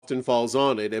often falls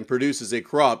on it and produces a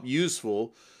crop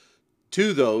useful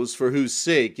to those for whose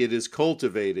sake it is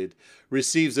cultivated,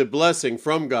 receives a blessing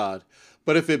from God.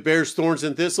 But if it bears thorns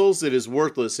and thistles, it is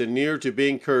worthless and near to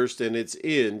being cursed, and its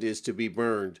end is to be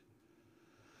burned.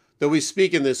 Though we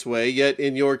speak in this way, yet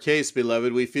in your case,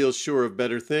 beloved, we feel sure of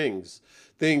better things,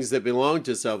 things that belong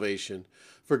to salvation.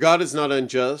 For God is not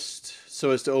unjust,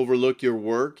 so as to overlook your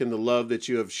work and the love that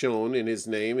you have shown in his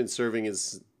name in serving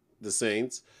the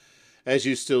saints, as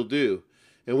you still do.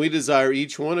 And we desire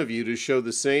each one of you to show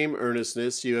the same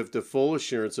earnestness you have to full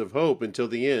assurance of hope until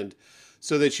the end,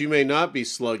 so that you may not be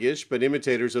sluggish, but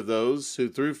imitators of those who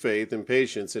through faith and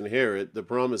patience inherit the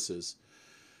promises.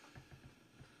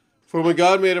 For when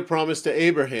God made a promise to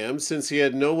Abraham, since he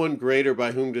had no one greater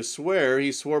by whom to swear,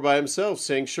 he swore by himself,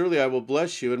 saying, Surely I will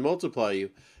bless you and multiply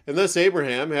you. And thus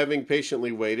Abraham, having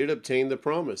patiently waited, obtained the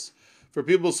promise. For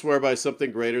people swear by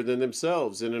something greater than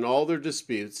themselves, and in all their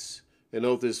disputes, an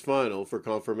oath is final for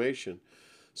confirmation.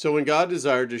 So when God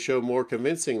desired to show more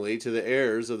convincingly to the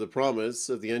heirs of the promise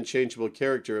of the unchangeable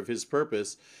character of his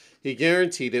purpose, he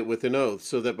guaranteed it with an oath,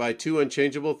 so that by two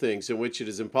unchangeable things in which it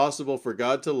is impossible for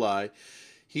God to lie,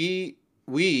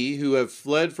 we who have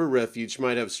fled for refuge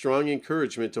might have strong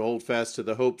encouragement to hold fast to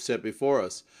the hope set before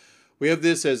us. We have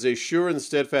this as a sure and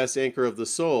steadfast anchor of the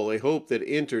soul, a hope that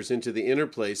enters into the inner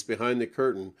place behind the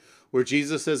curtain, where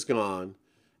Jesus has gone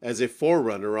as a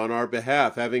forerunner on our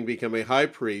behalf, having become a high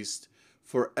priest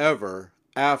forever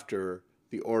after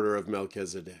the order of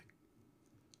Melchizedek.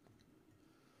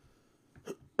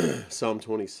 Psalm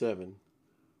 27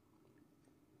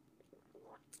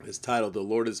 is titled, The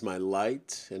Lord is my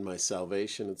light and my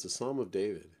salvation. It's a psalm of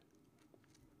David.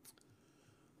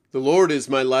 The Lord is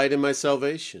my light and my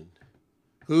salvation.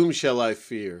 Whom shall I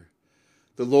fear?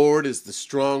 The Lord is the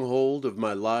stronghold of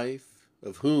my life.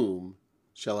 Of whom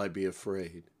shall I be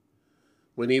afraid?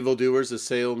 When evildoers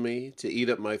assail me to eat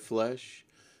up my flesh,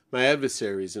 my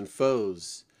adversaries and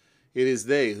foes, it is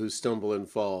they who stumble and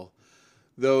fall.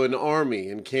 Though an army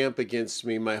encamp against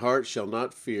me, my heart shall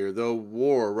not fear. Though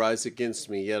war rise against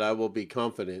me, yet I will be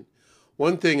confident.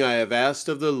 One thing I have asked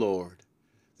of the Lord,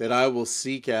 that I will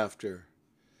seek after,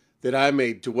 that I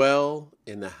may dwell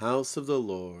in the house of the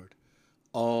Lord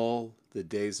all the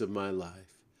days of my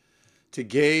life, to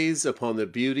gaze upon the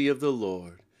beauty of the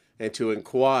Lord and to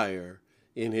inquire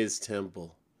in his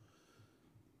temple.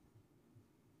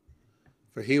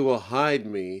 For he will hide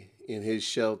me in his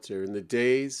shelter in the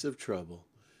days of trouble.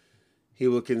 He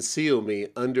will conceal me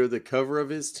under the cover of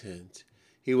his tent.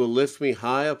 He will lift me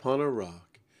high upon a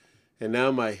rock. And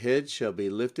now my head shall be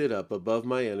lifted up above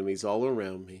my enemies all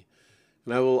around me.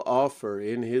 And I will offer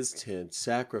in his tent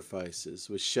sacrifices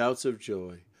with shouts of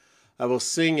joy. I will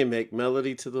sing and make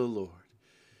melody to the Lord.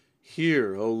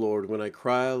 Hear, O Lord, when I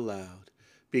cry aloud.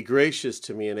 Be gracious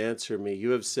to me and answer me.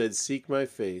 You have said, Seek my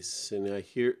face, and I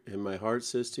hear, and my heart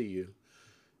says to you,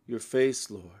 Your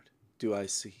face, Lord, do I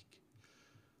seek.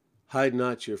 Hide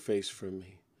not your face from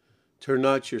me. Turn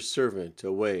not your servant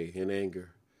away in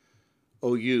anger.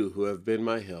 O you who have been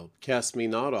my help, cast me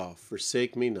not off,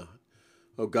 forsake me not.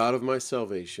 O God of my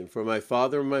salvation, for my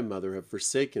father and my mother have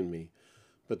forsaken me,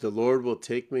 but the Lord will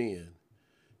take me in.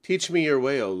 Teach me your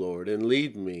way, O Lord, and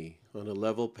lead me on a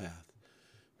level path,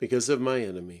 because of my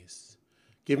enemies.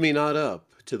 Give me not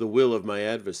up to the will of my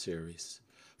adversaries,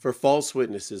 for false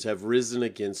witnesses have risen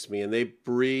against me, and they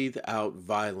breathe out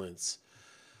violence.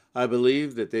 I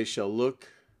believe that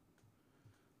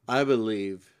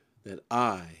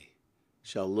I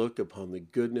shall look upon the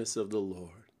goodness of the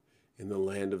Lord in the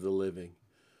land of the living.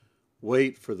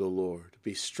 Wait for the Lord.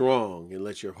 Be strong and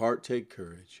let your heart take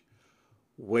courage.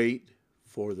 Wait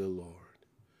for the Lord.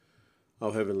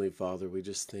 Oh, Heavenly Father, we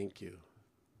just thank you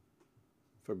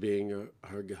for being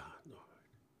our God, Lord.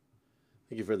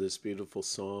 Thank you for this beautiful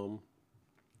psalm.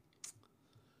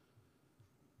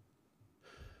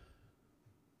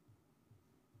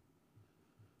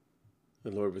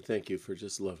 And Lord, we thank you for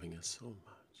just loving us so much.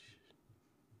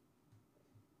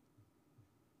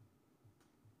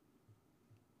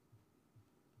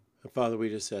 And Father, we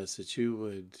just ask that you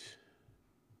would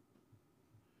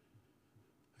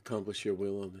accomplish your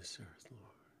will on this earth, Lord.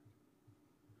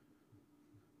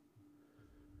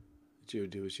 That you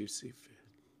would do as you see fit.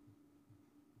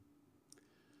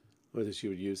 Lord, that you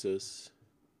would use us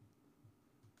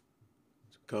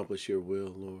to accomplish your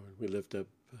will, Lord. We lift up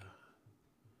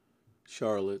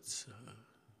Charlotte's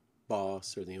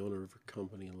boss or the owner of her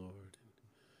company, Lord.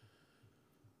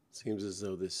 It seems as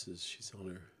though she's on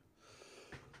her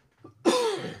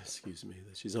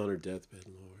that she's on her deathbed,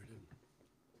 Lord. And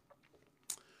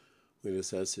we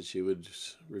just ask that you would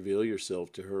just reveal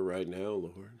yourself to her right now,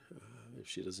 Lord. If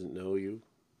she doesn't know you,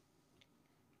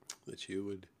 that you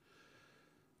would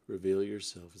reveal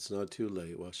yourself. It's not too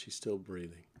late while she's still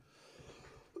breathing.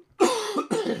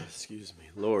 Excuse me.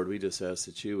 Lord, we just ask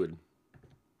that you would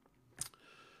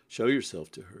show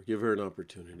yourself to her. Give her an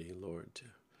opportunity, Lord, to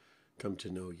come to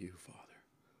know you, Father.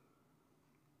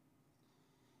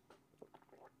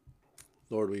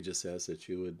 Lord, we just ask that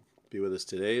you would be with us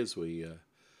today as we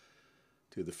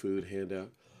do the food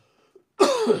handout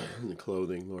and the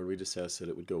clothing. Lord, we just ask that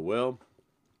it would go well,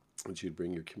 that you'd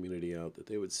bring your community out, that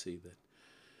they would see that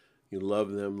you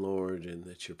love them, Lord, and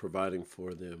that you're providing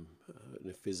for them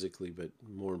physically, but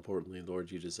more importantly,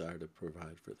 Lord, you desire to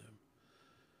provide for them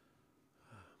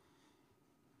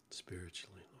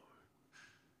spiritually, Lord.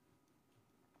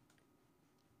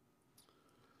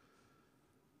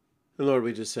 And Lord,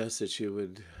 we just ask that you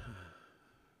would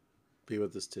be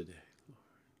with us today, Lord.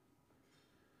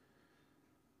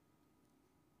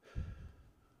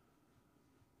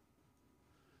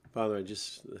 Father,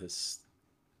 this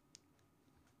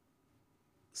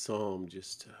psalm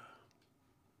just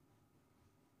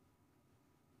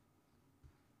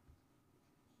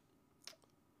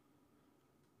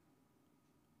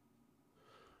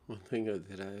one thing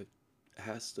that I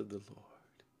asked of the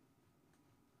Lord,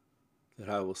 that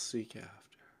I will seek after,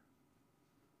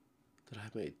 that I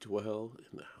may dwell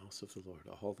in the house of the Lord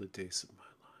all the days of my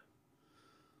life,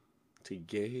 to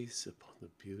gaze upon the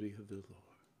beauty of the Lord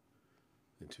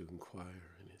and to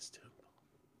inquire in his temple.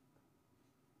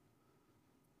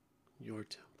 Your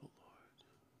temple, Lord,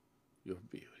 your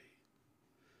beauty,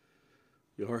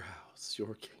 your house,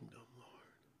 your kingdom, Lord.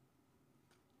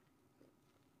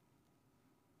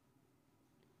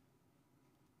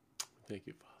 Thank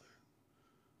you, Father.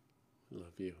 We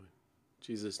love you. In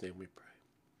Jesus' name we pray.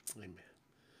 Amen.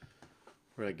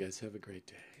 All right, guys, have a great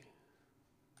day.